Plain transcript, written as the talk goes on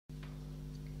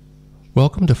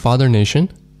Welcome to Father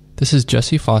Nation. This is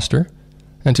Jesse Foster,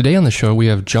 and today on the show we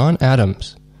have John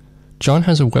Adams. John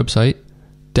has a website,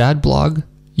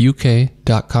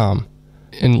 dadbloguk.com.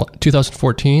 In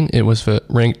 2014, it was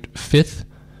ranked 5th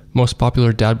most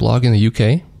popular dad blog in the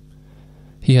UK.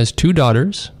 He has 2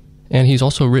 daughters, and he's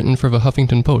also written for the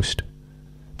Huffington Post.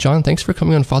 John, thanks for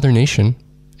coming on Father Nation,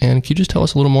 and can you just tell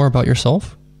us a little more about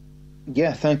yourself?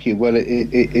 Yeah, thank you. Well,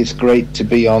 it's great to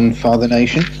be on Father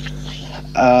Nation.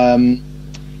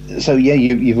 So yeah,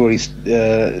 you've already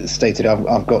stated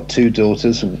I've got 2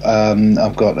 daughters.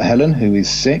 I've got Helen, who is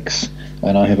 6,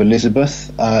 and I have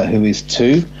Elizabeth, who is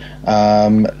 2.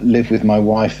 Live with my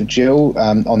wife Jill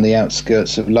on the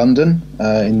outskirts of London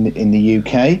in the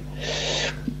UK.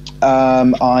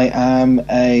 I am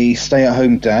a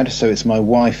stay-at-home dad, so it's my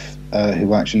wife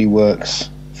who actually works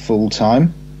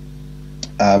full-time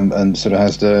and sort of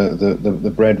has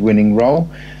the breadwinning role.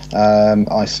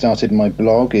 I started my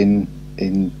blog in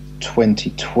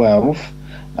 2012,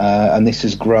 and this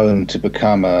has grown to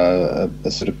become a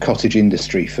sort of cottage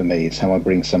industry for me. It's how I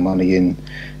bring some money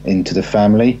into the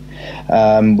family,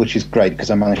 which is great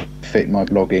because I manage to fit my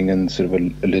blogging and sort of a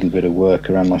little bit of work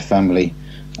around my family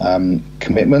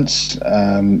commitments.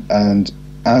 And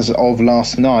as of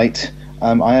last night,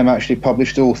 I am actually a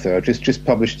published author. I just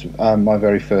published my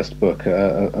very first book,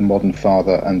 A Modern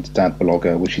Father and Dad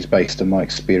Blogger, which is based on my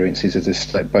experiences as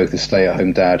both a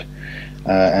stay-at-home dad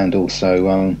and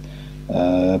also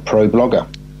pro blogger.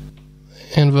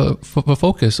 And the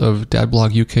focus of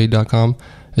dadbloguk.com,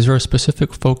 is there a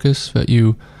specific focus that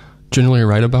you generally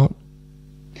write about?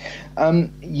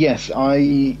 Yes,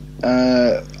 I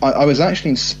was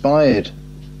actually inspired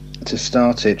to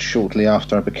start it shortly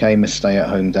after I became a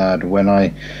stay-at-home dad, when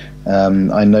I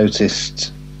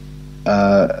noticed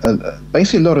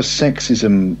basically a lot of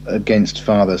sexism against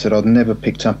fathers that I'd never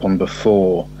picked up on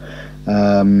before.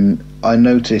 I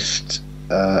noticed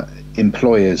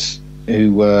employers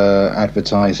who were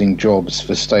advertising jobs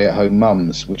for stay-at-home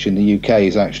mums, which in the UK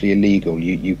is actually illegal.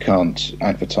 You can't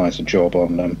advertise a job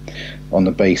on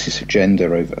the basis of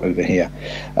gender over here.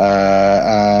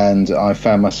 And I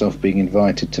found myself being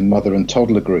invited to mother and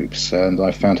toddler groups, and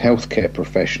I found healthcare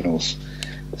professionals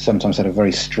sometimes had a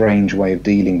very strange way of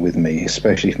dealing with me,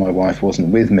 especially if my wife wasn't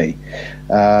with me.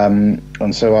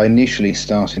 And so I initially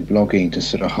started blogging to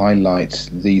sort of highlight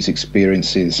these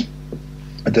experiences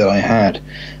that I had.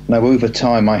 Now, over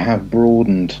time, I have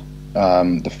broadened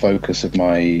the focus of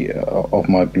my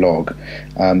blog.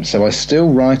 So I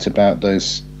still write about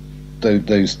those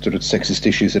sort of sexist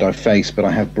issues that I face, but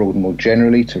I have broadened more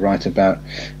generally to write about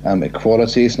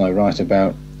equalities, and I write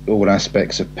about all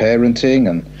aspects of parenting,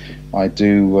 and I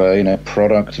do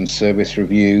product and service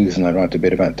reviews, and I write a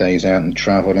bit about days out and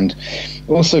travel, and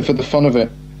also for the fun of it,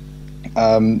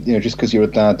 just because you're a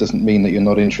dad doesn't mean that you're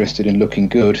not interested in looking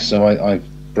good. So I've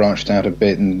branched out a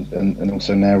bit and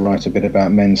also now write a bit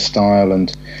about men's style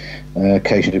and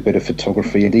occasionally a bit of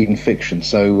photography and even fiction.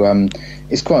 So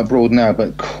it's quite broad now,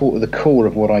 but the core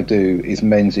of what I do is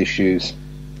men's issues,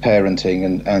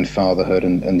 parenting and fatherhood,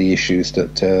 and the issues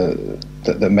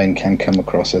that men can come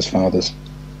across as fathers.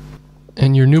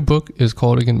 And your new book is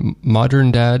called, again,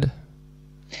 Modern Dad?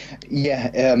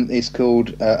 Yeah, it's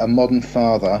called A Modern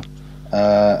Father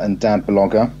and Dad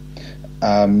Blogger.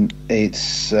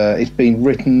 It's been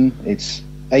written, it's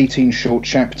 18 short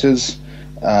chapters.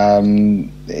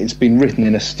 It's been written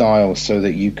in a style so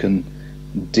that you can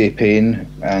dip in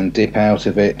and dip out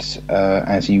of it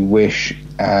as you wish,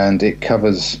 and it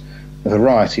covers a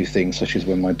variety of things, such as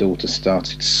when my daughter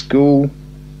started school,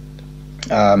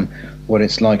 what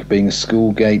it's like being a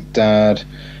school gate dad,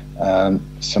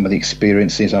 some of the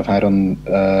experiences I've had on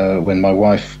when my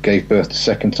wife gave birth the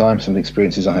second time, some of the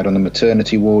experiences I had on the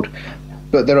maternity ward.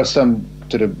 But there are some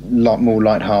sort of lot more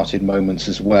light-hearted moments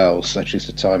as well, such as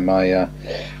the time I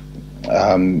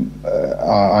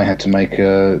had to make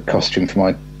a costume for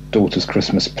my daughter's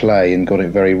Christmas play and got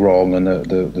it very wrong, and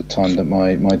the time that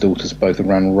my daughters both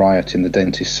ran riot in the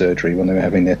dentist surgery when they were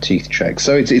having their teeth checked.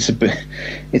 So it's a bit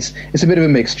of a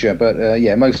mixture, but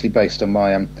mostly based on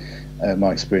my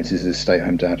experiences as a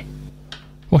stay-at-home dad.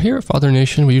 Well, here at Father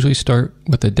Nation, we usually start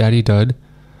with a daddy dud,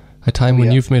 a time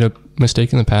when you've made a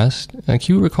mistake in the past. Can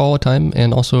you recall a time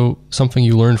and also something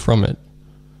you learned from it?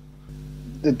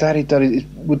 The daddy dud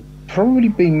would probably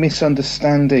be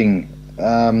misunderstanding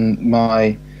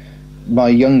my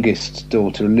youngest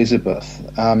daughter, Elizabeth.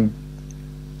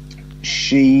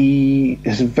 She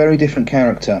is a very different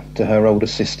character to her older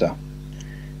sister.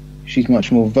 She's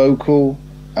much more vocal.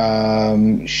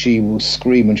 She will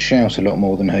scream and shout a lot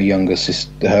more than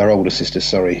her older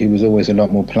sister, who was always a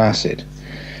lot more placid.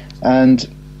 And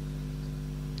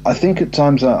I think at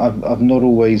times I've not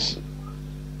always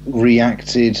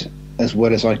reacted as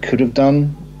well as I could have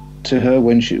done to her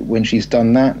when she's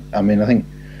done that. I mean, I think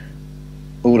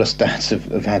all us dads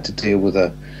have had to deal with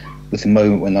the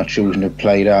moment when our children have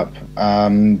played up.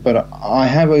 But I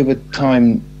have over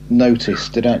time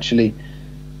noticed that actually,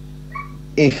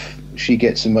 if she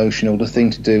gets emotional, the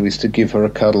thing to do is to give her a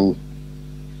cuddle,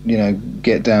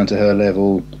 get down to her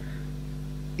level,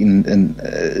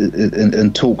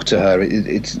 and talk to her.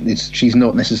 She's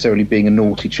not necessarily being a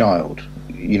naughty child.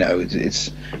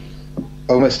 It's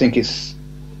I almost think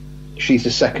she's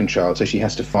the second child, so she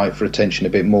has to fight for attention a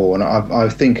bit more. And I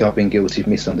think I've been guilty of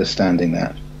misunderstanding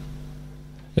that.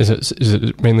 Is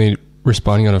it mainly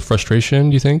responding out of frustration,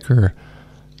 do you think, or?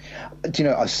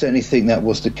 I certainly think that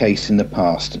was the case in the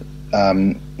past.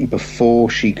 Before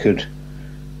she could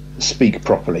speak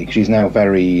properly, she's now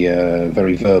very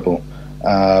very verbal.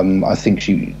 I think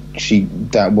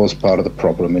that was part of the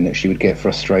problem, in that she would get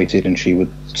frustrated and she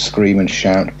would scream and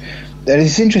shout. And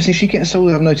it's interesting, she gets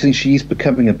older, I'm noticing she's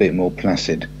becoming a bit more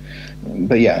placid.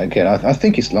 But yeah, again, I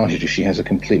think it's largely just she has a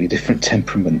completely different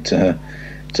temperament to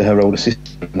her older sister.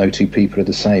 No two people are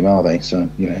the same, are they? So,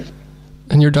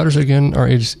 And your daughters, again, are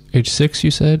age 6,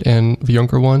 you said, and the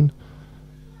younger one?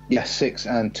 Yeah, 6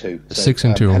 and 2. So, 6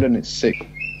 and 2. Helen is 6.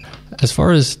 As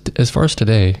far as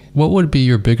today, what would be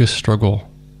your biggest struggle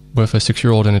with a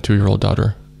 6-year-old and a 2-year-old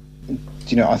daughter?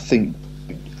 I think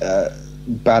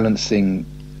balancing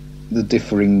the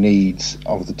differing needs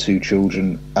of the two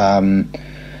children. I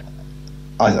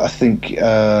think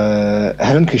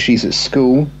Helen, because she's at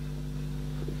school,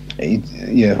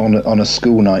 on a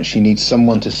school night, she needs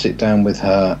someone to sit down with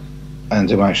her and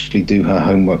to actually do her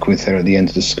homework with her at the end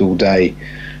of the school day.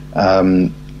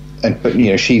 But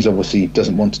she's obviously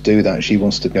doesn't want to do that. She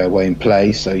wants to go away and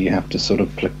play, so you have to sort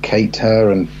of placate her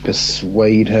and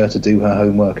persuade her to do her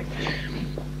homework.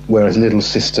 Whereas little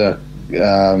sister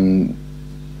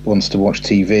wants to watch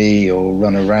TV or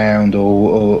run around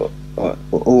or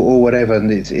whatever,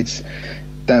 and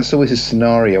that's always a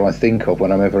scenario I think of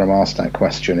whenever I'm asked that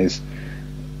question. It's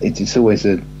always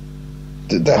the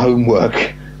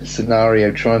homework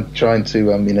scenario, trying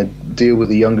to deal with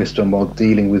the youngest one while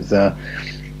dealing with the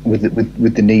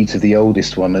needs of the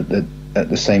oldest one at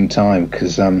the same time.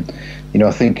 Because I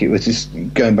think it was just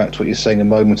going back to what you were saying a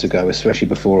moment ago, especially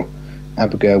before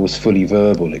Abigail was fully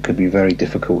verbal, it could be very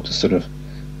difficult to sort of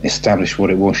establish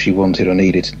what it was she wanted or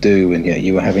needed to do, and yet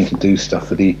you were having to do stuff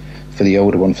for the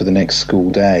older one for the next school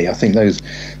day. I think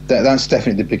that's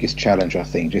definitely the biggest challenge. I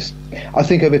think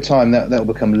over time that will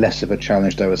become less of a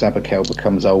challenge, though, as Abigail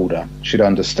becomes older. She'll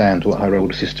understand what her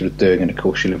older sister is doing, and of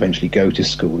course she'll eventually go to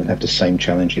school and have the same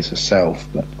challenges herself.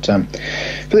 But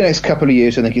for the next couple of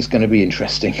years, I think it's going to be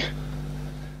interesting.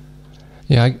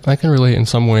 Yeah, I can relate in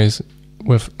some ways.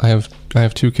 I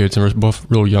have 2 kids, and we're both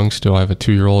real young still. I have a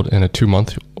 2-year-old and a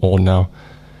 2-month-old now.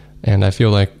 And I feel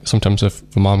like sometimes if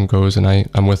the mom goes and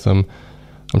I'm with them,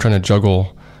 I'm trying to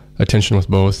juggle attention with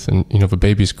both. And, if a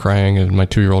baby's crying and my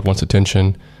 2-year-old wants attention,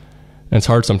 and it's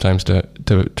hard sometimes to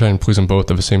try and please them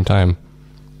both at the same time.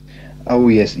 Oh,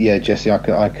 yes. Yeah, Jesse, I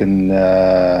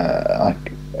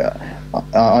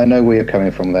know where you're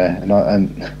coming from there.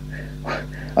 And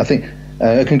I think,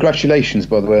 congratulations,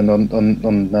 by the way,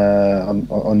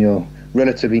 on your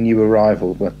relatively new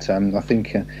arrival, but I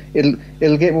think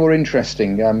it'll get more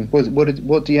interesting.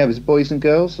 What do you have? Is it boys and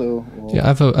girls, or? Yeah, I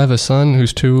have a son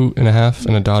who's 2.5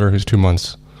 and a daughter who's 2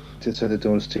 months. So the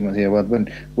daughter's 2 months. Yeah, well,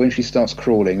 when she starts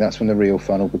crawling, that's when the real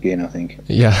fun will begin, I think.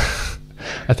 Yeah,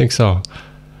 I think so.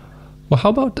 Well,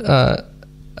 how about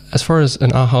as far as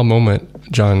an aha moment,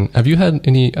 John? Have you had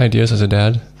any ideas as a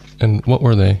dad, and what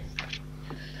were they?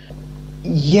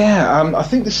 Yeah, I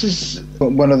think this is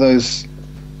one of those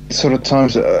sort of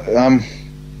times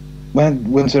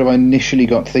when sort of I initially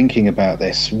got thinking about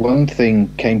this. One thing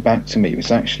came back to me. It was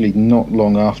actually not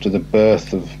long after the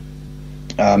birth of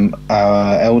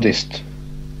our eldest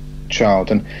child,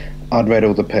 and I'd read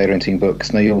all the parenting books,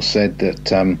 and they all said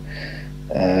that a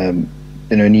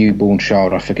newborn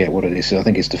child, I forget what it is, I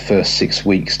think it's the first 6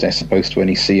 weeks, they're supposed to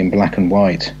only see in black and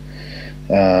white.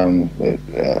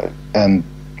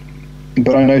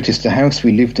 But I noticed the house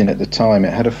we lived in at the time,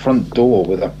 it had a front door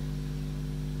with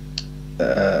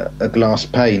a glass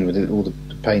pane, with all the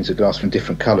panes of glass from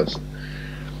different colours.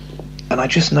 And I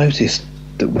just noticed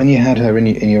that when you had her in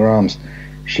your arms,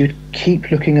 she would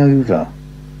keep looking over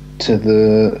to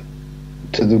the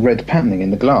red patterning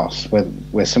in the glass,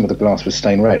 where some of the glass was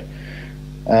stained red.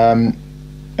 And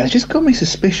it just got me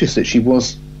suspicious that she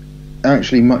was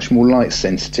actually much more light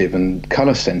sensitive and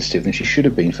colour sensitive than she should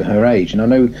have been for her age. And I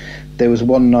know there was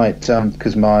one night,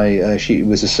 because she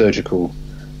was a surgical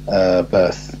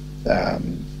birth,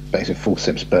 basically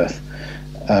forceps birth,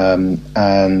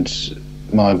 and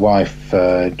my wife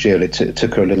Jill, it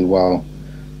took her a little while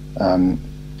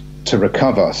to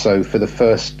recover. So for the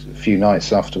first few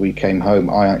nights after we came home,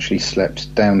 I actually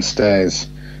slept downstairs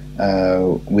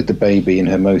with the baby in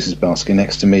her Moses basket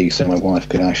next to me, so my wife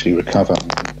could actually recover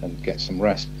and get some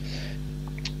rest.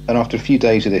 And after a few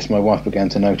days of this, my wife began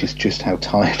to notice just how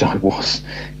tired I was,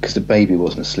 because the baby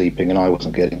wasn't sleeping and I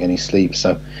wasn't getting any sleep.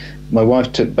 So my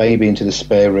wife took baby into the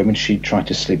spare room and she tried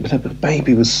to sleep with her, but the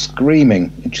baby was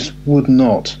screaming. It just would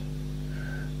not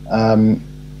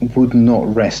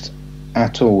rest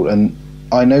at all. And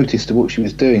I noticed that what she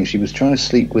was doing, she was trying to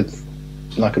sleep with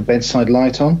like a bedside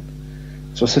light on.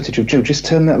 So I said to Jill, just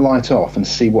turn that light off and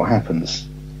see what happens.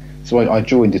 So I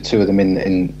joined the two of them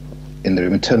in the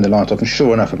room and turned the light off, and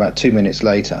sure enough, about 2 minutes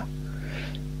later,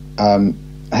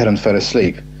 Helen fell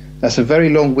asleep. That's a very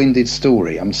long-winded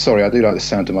story. I'm sorry, I do like the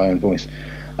sound of my own voice.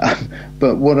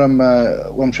 But what I'm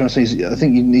trying to say is, I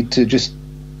think you need to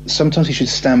sometimes you should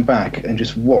stand back and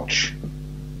just watch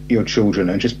your children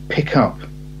and just pick up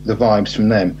the vibes from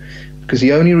them. Because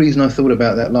the only reason I thought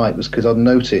about that light was because I'd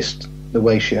noticed the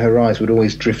way her eyes would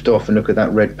always drift off and look at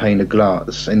that red pane of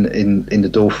glass in the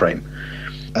door frame.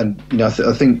 And I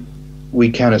think we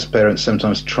can, as parents,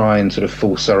 sometimes try and sort of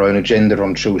force our own agenda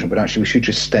on children, but actually we should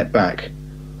just step back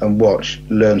and watch,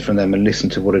 learn from them, and listen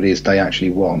to what it is they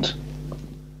actually want.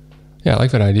 Yeah, I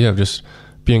like that idea of just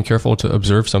being careful to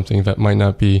observe something that might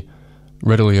not be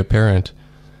readily apparent.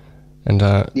 And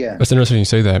it's interesting you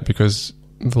say that, because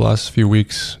the last few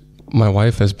weeks, my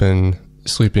wife has been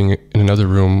sleeping in another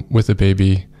room with the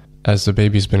baby, as the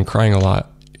baby's been crying a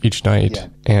lot each night. Yeah.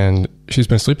 And she's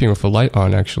been sleeping with the light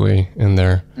on, actually, in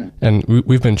there. And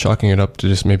we've been chalking it up to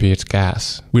just maybe it's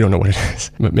gas. We don't know what it is.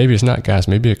 But maybe it's not gas.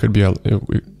 Maybe it could be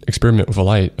we experiment with a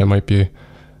light. That might be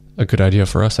a good idea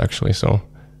for us, actually. So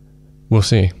we'll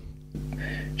see.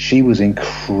 She was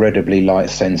incredibly light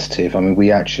sensitive. I mean,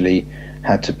 we actually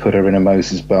had to put her in a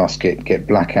Moses basket, get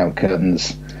blackout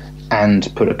curtains,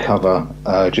 and put a cover,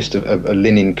 just a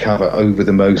linen cover over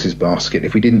the Moses basket.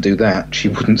 If we didn't do that, she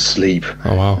wouldn't sleep.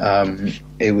 Oh, wow.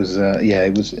 It was,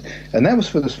 and that was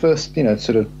for the first,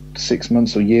 sort of 6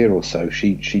 months or year or so.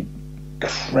 She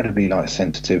incredibly light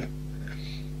sensitive.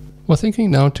 Well, thinking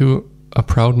now to a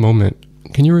proud moment,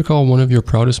 can you recall one of your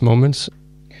proudest moments?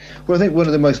 Well, I think one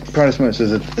of the most proudest moments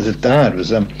as a dad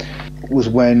was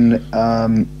when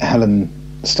Helen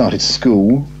started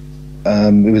school.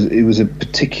 It was a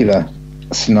particular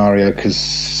scenario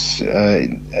because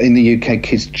in the UK,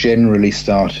 kids generally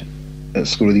start at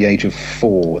school at the age of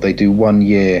 4. They do 1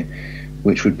 year,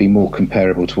 which would be more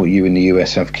comparable to what you in the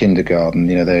US have kindergarten.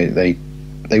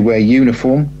 They wear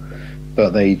uniform,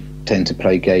 but they tend to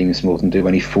play games more than do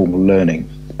any formal learning.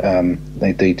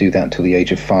 They do that until the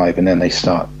age of 5, and then they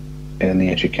start in the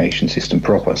education system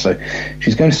proper. So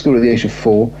she's going to school at the age of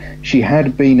 4. She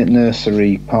had been at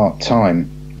nursery part-time,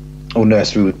 or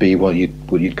nursery would be what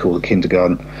you'd call the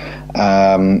kindergarten,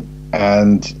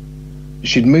 and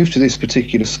she'd moved to this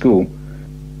particular school,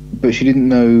 but she didn't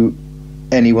know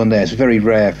anyone there. It's very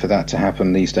rare for that to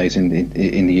happen these days in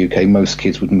the UK. Most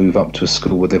kids would move up to a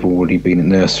school where they've already been at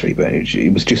nursery, but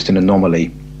it was just an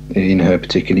anomaly in her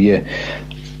particular year.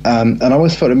 And I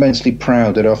always felt immensely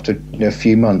proud that after a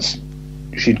few months,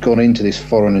 she'd gone into this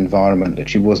foreign environment that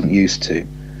she wasn't used to,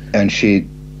 and she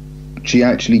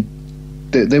actually,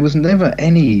 there was never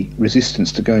any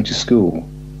resistance to going to school.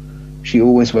 She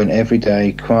always went every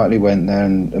day, quietly went there,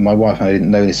 and my wife and I didn't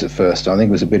know this at first. I think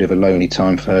it was a bit of a lonely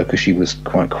time for her because she was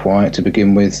quite quiet to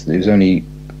begin with. It was only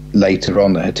later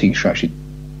on that her teacher actually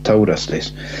told us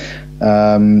this.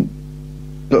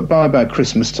 But by about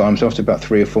Christmas time, so after about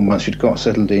 3 or 4 months, she'd got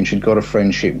settled in, she'd got a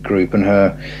friendship group, and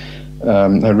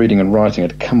her reading and writing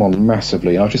had come on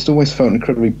massively. I just always felt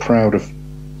incredibly proud of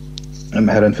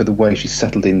Helen for the way she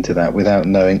settled into that without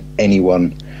knowing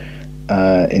anyone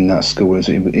in that school.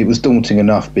 It was daunting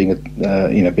enough being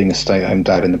a stay-at-home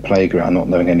dad in the playground, not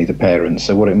knowing any of the parents.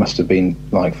 So what it must have been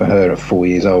like for her at 4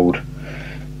 years old,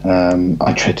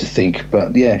 I dread to think.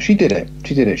 But yeah, she did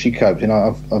it. She coped, and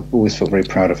I've always felt very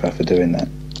proud of her for doing that.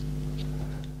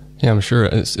 Yeah, I'm sure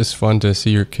it's fun to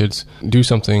see your kids do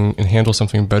something and handle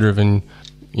something better than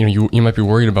you might be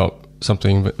worried about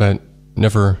something, but that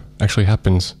never actually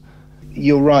happens.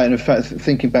 You're right, and in fact,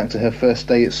 thinking back to her first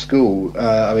day at school,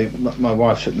 my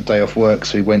wife took the day off work,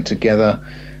 so we went together,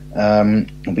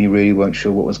 and we really weren't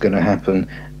sure what was going to happen,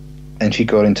 and she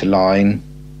got into line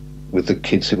with the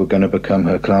kids who were going to become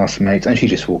her classmates, and she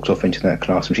just walked off into that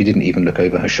classroom. She didn't even look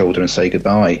over her shoulder and say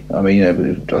goodbye. I mean,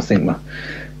 I think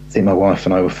my wife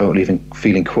and I were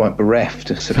feeling quite bereft.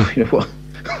 Sort of,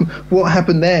 what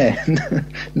happened there?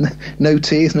 No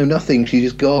tears, no nothing. She's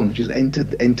just gone. She's entered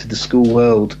the school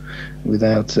world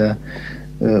without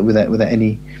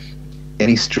any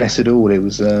stress at all. It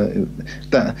was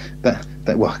that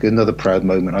well, another proud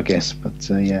moment, I guess. But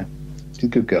yeah, she's a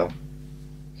good girl.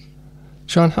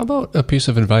 Sean, how about a piece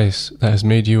of advice that has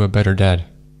made you a better dad?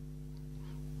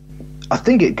 I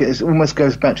think it almost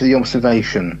goes back to the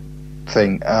observation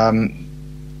thing.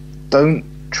 Don't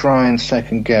try and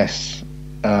second guess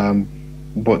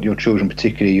what your children,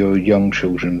 particularly your young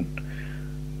children,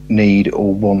 need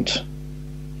or want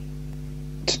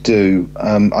to do.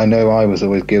 I know I was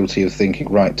always guilty of thinking,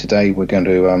 right, today we're going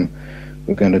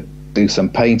to do some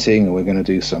painting, or we're going to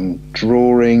do some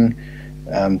drawing,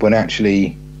 when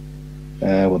actually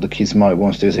what the kids might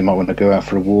want to do is they might want to go out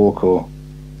for a walk or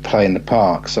play in the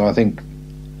park. So I think,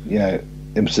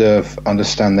 observe,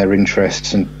 understand their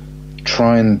interests, and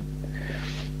try and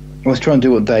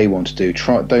do what they want to do.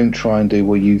 Don't try and do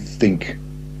what you think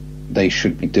they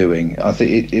should be doing. I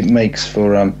think it makes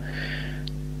for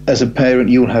as a parent,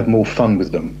 you'll have more fun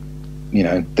with them.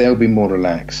 They'll be more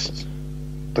relaxed.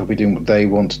 They'll be doing what they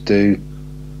want to do.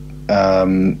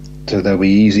 So they'll be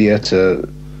easier to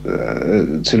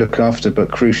look after. But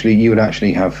crucially, you will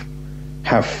actually have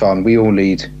fun. We all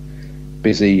lead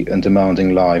busy and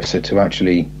demanding lives, so to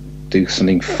actually do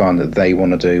something fun that they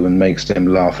want to do and makes them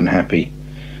laugh and happy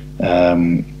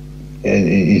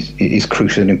is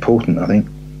crucial and important, I think.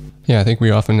 Yeah, I think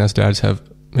we often as dads have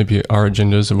maybe our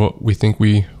agendas of what we think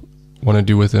we want to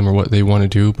do with them or what they want to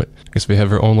do, but I guess we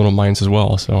have our own little minds as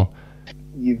well. So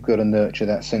you've got to nurture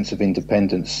that sense of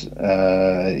independence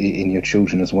in your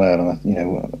children as well.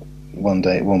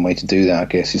 One way to do that, I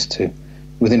guess, is to,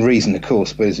 within reason, of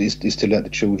course, but is to let the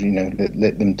children,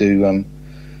 let them do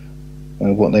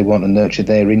what they want and nurture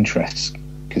their interests.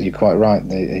 Because you're quite right,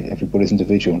 everybody's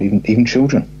individual, even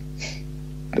children,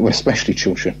 well, especially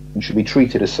children, and should be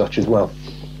treated as such as well.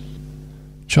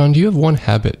 Sean, do you have one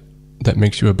habit that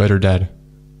makes you a better dad?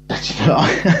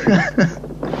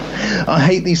 I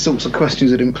hate these sorts of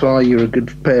questions that imply you're a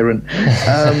good parent.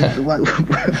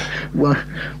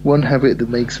 One habit that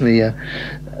makes me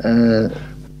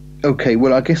okay.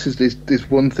 Well, I guess there's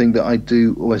one thing that I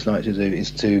do always like to do is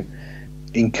to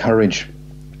encourage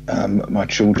my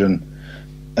children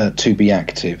to be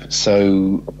active.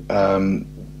 So our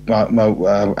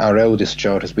eldest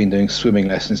child has been doing swimming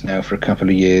lessons now for a couple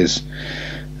of years.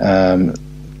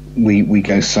 We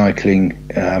go cycling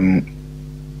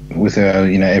with her,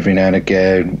 every now and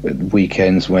again.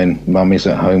 Weekends when mum is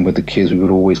at home with the kids, we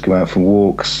would always go out for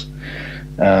walks.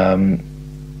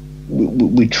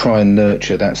 We try and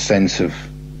nurture that sense of,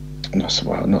 not so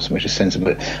much a sense of,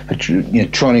 but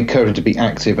try and encourage her to be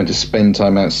active and to spend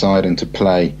time outside and to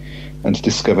play and to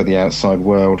discover the outside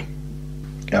world,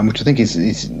 which I think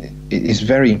is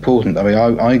very important. I mean,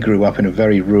 I grew up in a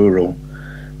very rural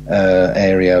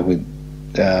area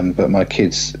but my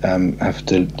kids have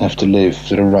to live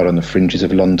sort of right on the fringes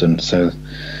of London, so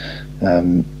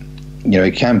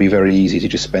it can be very easy to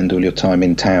just spend all your time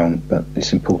in town, but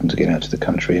it's important to get out to the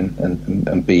country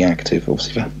and be active,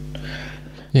 obviously.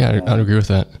 Yeah, I'd agree with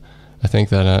that. I think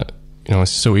that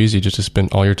it's so easy just to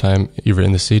spend all your time either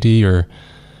in the city or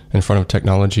in front of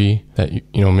technology that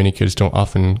many kids don't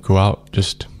often go out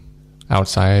just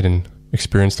outside and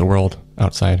experience the world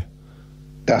outside.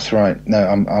 That's right. No,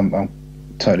 I'm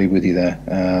totally with you there.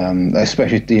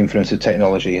 Especially the influence of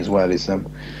technology as well is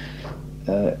can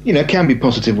be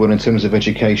positive one in terms of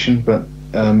education, but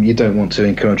you don't want to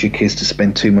encourage your kids to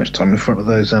spend too much time in front of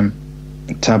those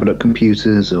tablet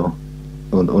computers or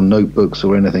notebooks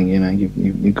or anything.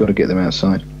 You've got to get them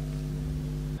outside.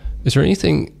 Is there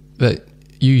anything that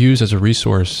you use as a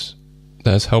resource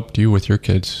that has helped you with your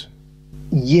kids?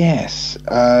 Yes,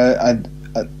 I'm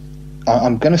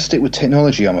going to stick with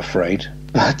technology, I'm afraid,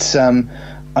 but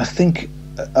I think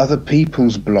other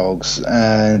people's blogs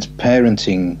and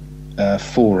parenting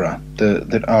fora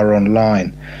that are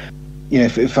online.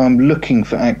 If I'm looking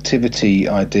for activity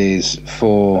ideas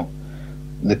for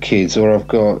the kids, or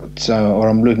or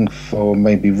I'm looking for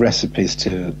maybe recipes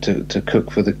to cook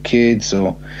for the kids,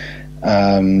 or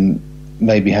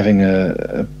maybe having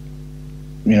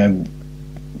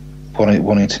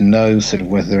wanting to know sort of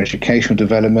whether their educational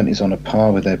development is on a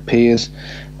par with their peers.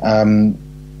 The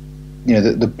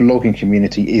blogging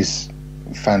community is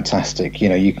fantastic.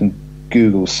 You can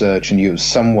Google search and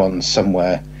someone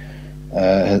somewhere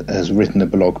has written a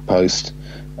blog post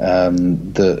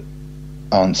that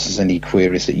answers any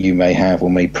queries that you may have or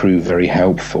may prove very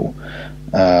helpful.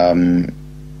 And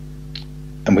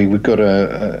we've got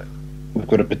a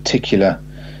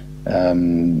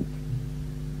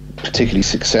particularly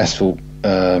successful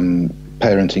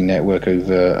parenting network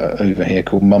over here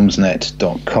called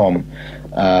mumsnet.com.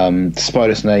 Despite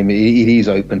its name, it is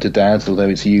open to dads, although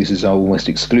its users are almost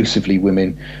exclusively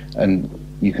women, and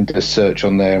you can do a search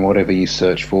on there, and whatever you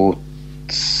search for,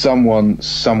 someone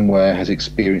somewhere has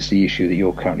experienced the issue that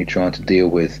you're currently trying to deal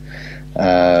with.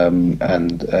 I've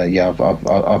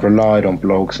relied on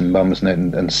blogs and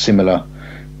Mumsnet and similar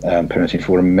parenting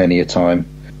forum many a time,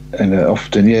 and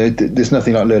often, there's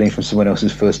nothing like learning from someone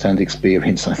else's first-hand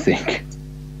experience, I think.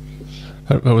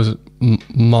 What was it?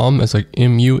 Mom as like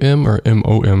M-U-M or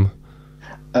M-O-M?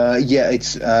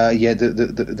 It's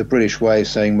the British way of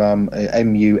saying mum,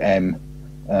 M-U-M,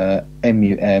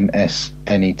 mumsnet.com.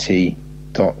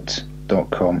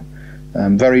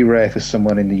 Very rare for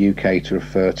someone in the UK to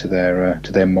refer to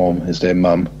their mom as their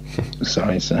mum.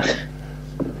 Sorry, sir.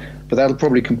 But that'll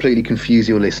probably completely confuse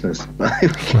your listeners.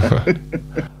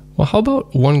 Well, how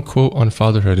about one quote on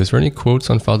fatherhood? Is there any quotes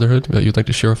on fatherhood that you'd like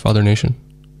to share with Father Nation?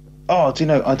 Oh, do you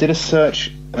know, I did a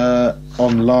search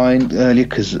online earlier,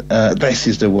 because this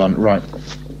is the one, right.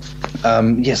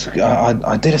 Yes,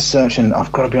 I did a search, and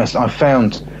I've got to be honest, I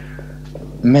found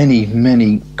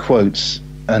many quotes,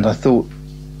 and I thought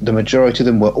the majority of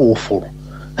them were awful.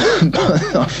 But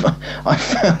I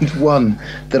found one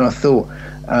that I thought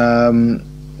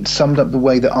summed up the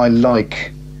way that I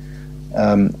like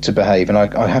to behave, and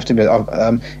I have to admit,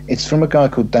 it's from a guy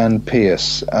called Dan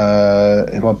Pearce,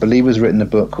 who I believe has written a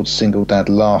book called Single Dad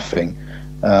Laughing,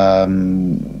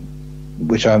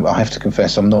 which I have to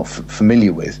confess I'm not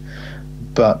familiar with.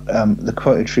 But the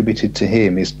quote attributed to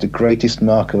him is, "The greatest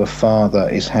mark of a father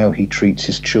is how he treats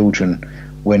his children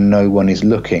when no one is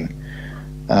looking."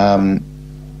 And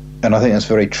I think that's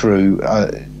very true.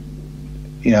 I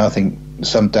think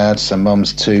some dads, some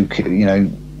mums too,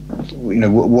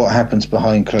 what happens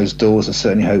behind closed doors, I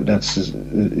certainly hope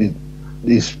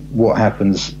is what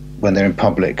happens when they're in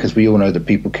public, because we all know that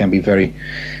people can be very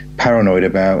paranoid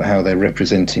about how they're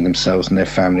representing themselves and their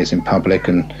families in public,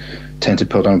 and tend to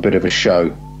put on a bit of a show,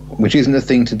 which isn't a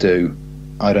thing to do,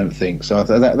 I don't think. So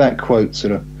that quote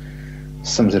sort of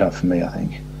sums it up for me, I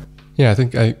think. Yeah, I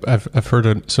think I've heard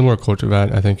a similar quote to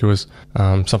that. I think it was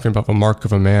something about the mark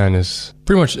of a man is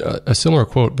pretty much a similar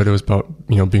quote, but it was about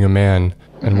being a man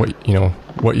and what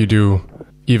you do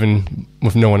even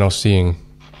with no one else seeing,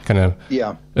 kind of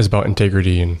is about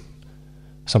integrity and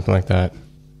something like that.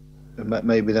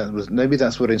 Maybe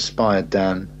that's what inspired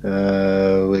Dan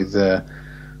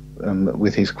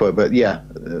with his quote. But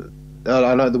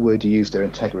I like the word you used there,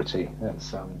 integrity.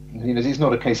 That's it's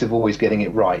not a case of always getting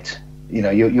it right. You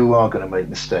are going to make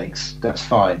mistakes. That's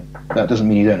fine. That doesn't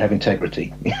mean you don't have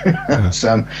integrity.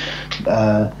 So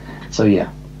yeah.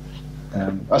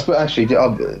 I suppose actually the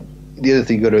other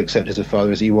thing you've got to accept as a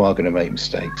father is you are going to make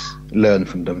mistakes. Learn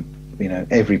from them.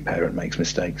 Every parent makes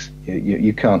mistakes.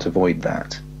 You can't avoid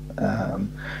that. I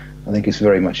think it's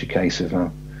very much a case of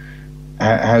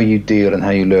how you deal and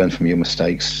how you learn from your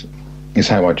mistakes is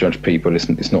how I judge people.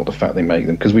 It's not the fact they make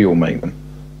them, because we all make them.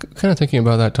 Kind of thinking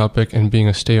about that topic and being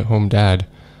a stay-at-home dad,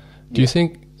 do you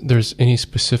think there's any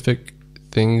specific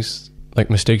things,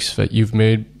 like mistakes that you've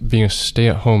made being a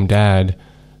stay-at-home dad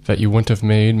that you wouldn't have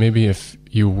made maybe if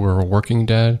you were a working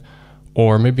dad?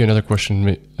 Or maybe another question,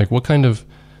 like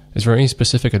is there any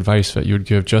specific advice that you would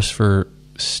give just for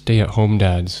stay-at-home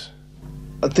dads?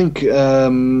 I think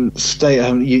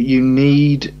stay-at-home, you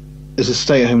need, as a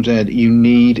stay-at-home dad, you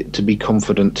need to be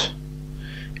confident.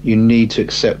 You need to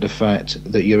accept the fact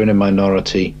that you're in a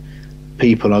minority.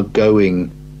 People are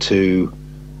going to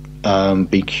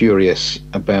be curious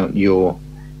about your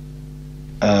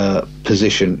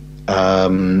position.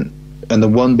 And the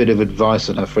one bit of advice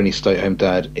I'd have for any stay-at-home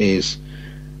dad is,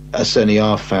 certainly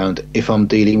I've found, if I'm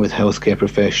dealing with healthcare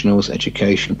professionals,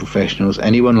 education professionals,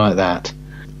 anyone like that,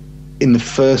 in the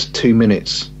first 2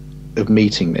 minutes of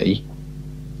meeting me,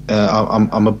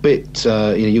 I'm a bit,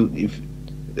 I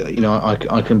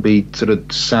can be sort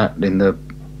of sat in the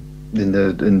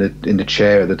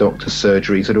chair at the doctor's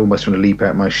surgery, sort of almost want to leap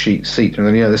out my seat, and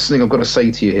then there's something I've got to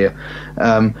say to you here.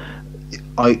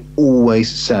 I always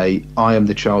say, I am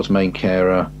the child's main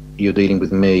carer. You're dealing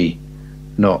with me,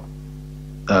 not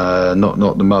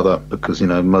the mother, because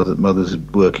mother's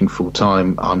working full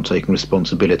time. I'm taking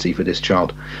responsibility for this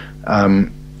child,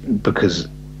 because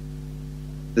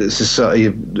society,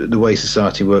 the way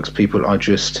society works, people are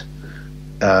just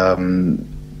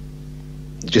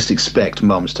expect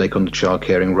mums to take on the child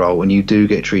caring role, and you do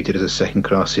get treated as a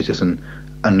second-class citizen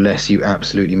unless you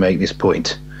absolutely make this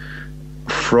point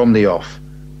from the off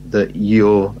that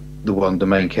you're the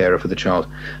main carer for the child.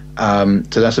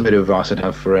 So that's a bit of advice I'd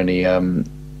have for any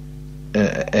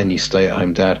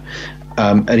stay-at-home dad.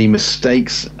 Any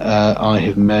mistakes I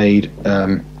have made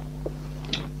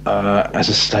as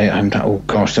a stay-at-home dad? Oh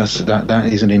gosh, that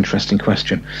is an interesting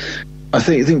question. I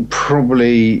think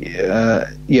probably I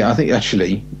think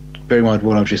actually, bear in mind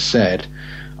what I've just said,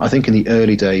 I think in the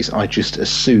early days I just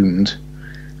assumed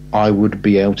I would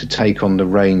be able to take on the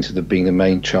reins of being the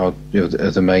main child,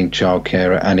 the main child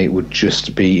carer, and it would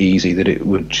just be easy, that it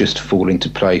would just fall into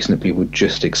place, and that people would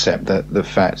just accept the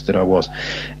fact that I was.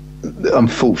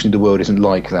 Unfortunately, the world isn't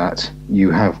like that.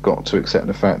 You have got to accept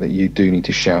the fact that you do need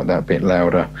to shout that bit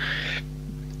louder,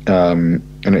 and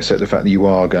accept the fact that you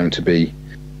are going to be,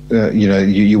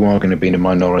 you are going to be in a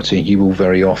minority. You will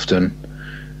very often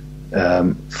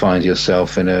find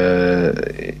yourself in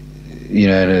a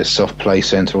soft play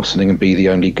centre or something and be the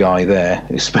only guy there,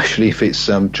 especially if it's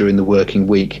during the working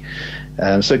week.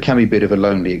 So it can be a bit of a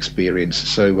lonely experience.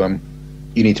 So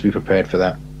you need to be prepared for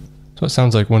that. So it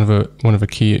sounds like one of the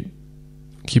key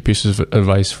pieces of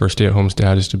advice for a stay-at-home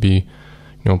dad is to be,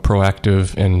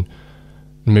 proactive and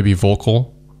maybe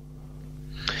vocal.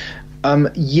 One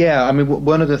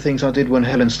of the things I did when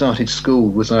Helen started school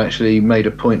was I actually made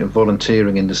a point of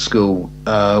volunteering in the school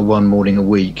one morning a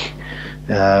week.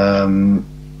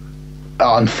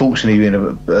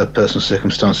 Unfortunately, personal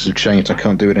circumstances have changed. I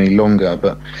can't do it any longer.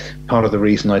 But part of the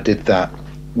reason I did that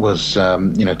was,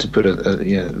 to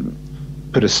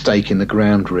put a stake in the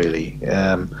ground, really.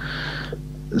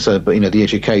 But the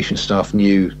education staff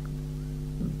knew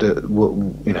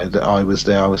that I was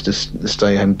there. I was just the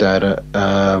stay-at-home dad,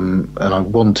 and I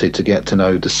wanted to get to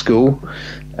know the school,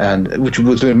 and which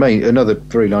was another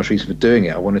very large reason for doing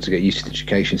it. I wanted to get used to the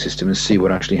education system and see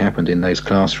what actually happened in those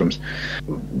classrooms.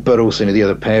 But also, the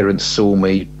other parents saw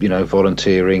me,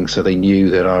 volunteering, so they knew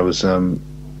that I was,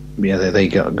 they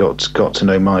got to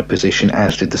know my position,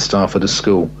 as did the staff of the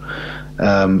school.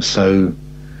 I sort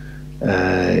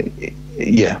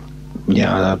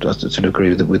of agree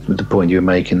with the point you were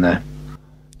making there.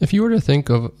 If you were to think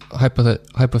of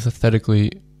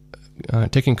hypothetically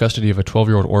taking custody of a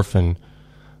 12-year-old orphan,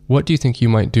 what do you think you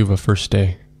might do the first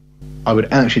day? I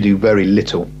would actually do very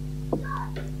little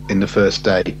in the first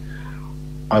day.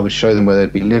 I would show them where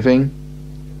they'd be living.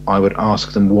 I would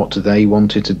ask them what they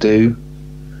wanted to do,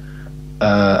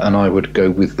 and I would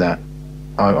go with that.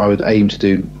 I would aim to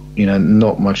do,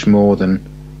 not much more than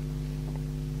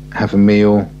have a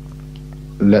meal,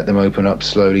 let them open up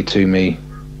slowly to me,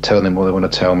 tell them what they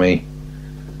want to tell me,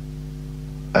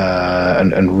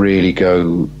 and really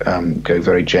go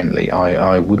very gently.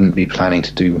 I wouldn't be planning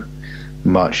to do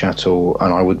much at all,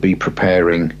 and I would be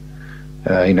preparing.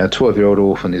 A 12-year-old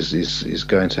orphan is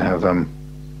going to have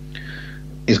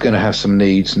some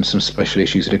needs and some special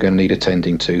issues that are going to need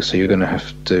attending to. So you're going to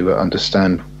have to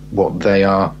understand what they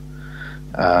are,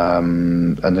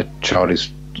 and the child is,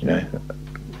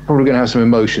 probably going to have some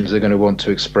emotions they're going to want to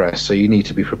express. So you need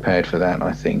to be prepared for that,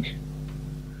 I think.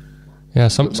 Yeah,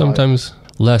 sometimes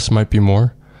less might be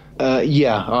more. I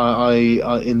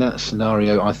in that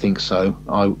scenario, I think so.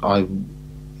 I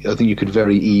think you could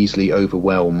very easily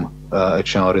overwhelm a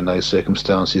child in those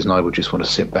circumstances, and I would just want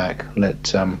to sit back, let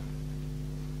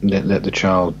the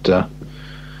child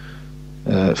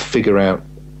figure out,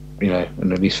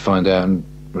 and at least find out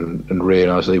and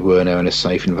realise they were now in a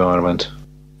safe environment.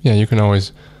 Yeah, you can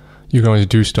always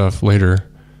do stuff later.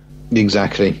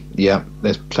 Exactly. Yeah,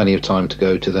 there's plenty of time to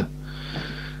go to the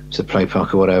play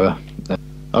park or whatever.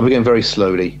 I'll be going very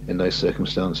slowly in those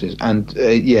circumstances, and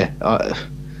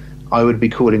I would be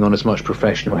calling on as much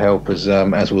professional help as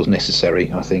was necessary,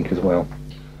 I think, as well.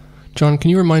 John, can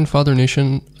you remind Father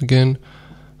Nation again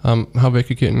how they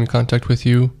could get in contact with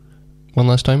you one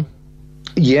last time?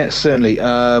 Yeah, certainly.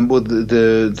 Well,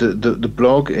 the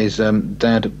blog is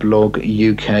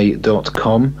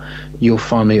dadbloguk.com. You'll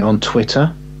find me on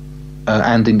Twitter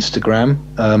and Instagram,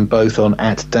 both on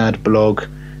 @dadbloguk.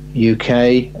 You'll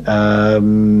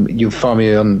find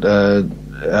me on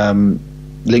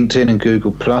LinkedIn and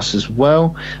Google Plus as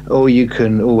well, or you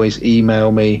can always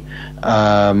email me.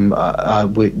 The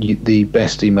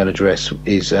best email address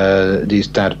is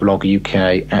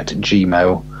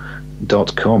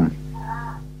dadbloguk@gmail.com.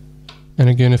 And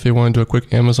again, if they want to do a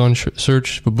quick Amazon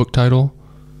search for book title?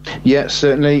 Yeah,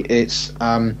 certainly. It's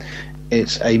A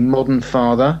Modern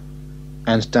Father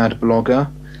and Dad Blogger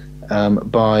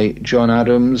by John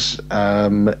Adams.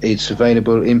 It's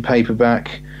available in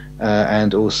paperback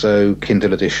and also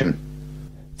Kindle edition.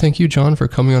 Thank you, John, for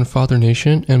coming on Father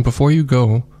Nation. And before you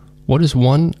go, what is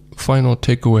one final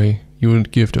takeaway you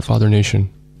would give to Father Nation?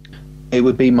 It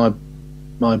would be my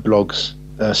blog's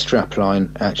strapline.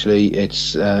 Actually,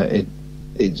 it's a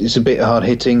bit hard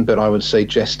hitting, but I would say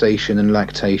gestation and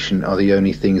lactation are the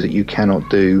only things that you cannot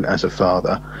do as a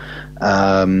father.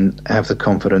 Have the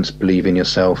confidence, believe in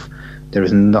yourself. There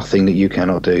is nothing that you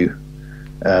cannot do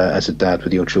as a dad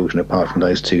with your children apart from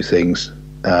those two things.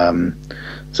 So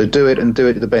do it, and do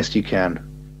it the best you can.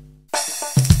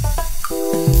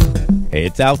 Hey,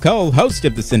 it's Al Cole, host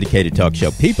of the syndicated talk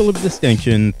show People of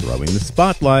Distinction, throwing the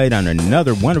spotlight on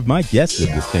another one of my guests of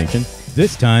distinction.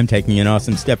 This time taking an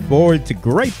awesome step forward to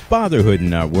great fatherhood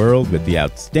in our world with the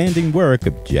outstanding work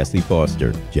of Jesse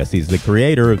Foster. Jesse's the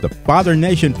creator of the Father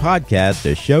Nation podcast,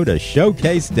 a show to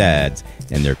showcase dads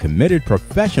and their committed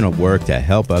professional work to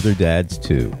help other dads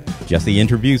too. Jesse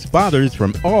interviews fathers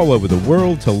from all over the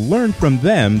world to learn from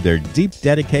them their deep,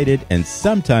 dedicated, and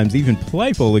sometimes even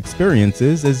playful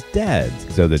experiences as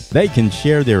dads so that they can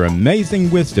share their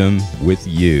amazing wisdom with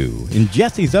you. In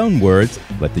Jesse's own words,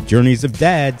 let the journeys of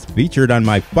dads featured on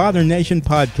my Father Nation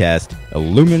podcast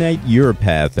illuminate your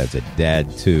path as a dad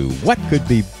too. What could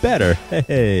be better?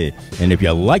 Hey. And if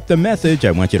you like the message,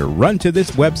 I want you to run to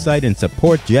this website and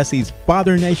support Jesse's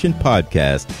Father Nation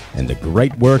podcast and the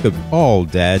great work of all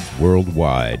dads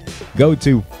worldwide. Go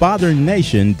to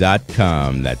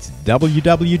fathernation.com. That's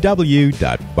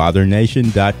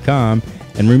www.fathernation.com.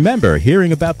 And remember,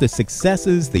 hearing about the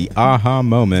successes, the aha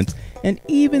moments, and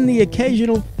even the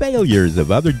occasional failures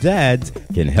of other dads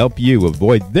can help you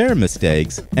avoid their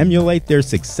mistakes, emulate their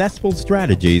successful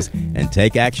strategies, and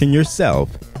take action yourself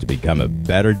to become a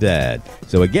better dad.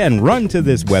 So again, run to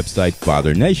this website,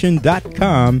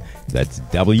 fathernation.com. That's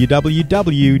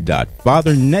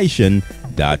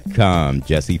www.fathernation.com.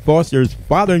 Jesse Foster's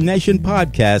Father Nation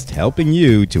podcast, helping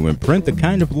you to imprint the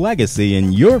kind of legacy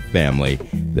in your family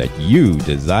that you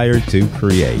desire to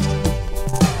create.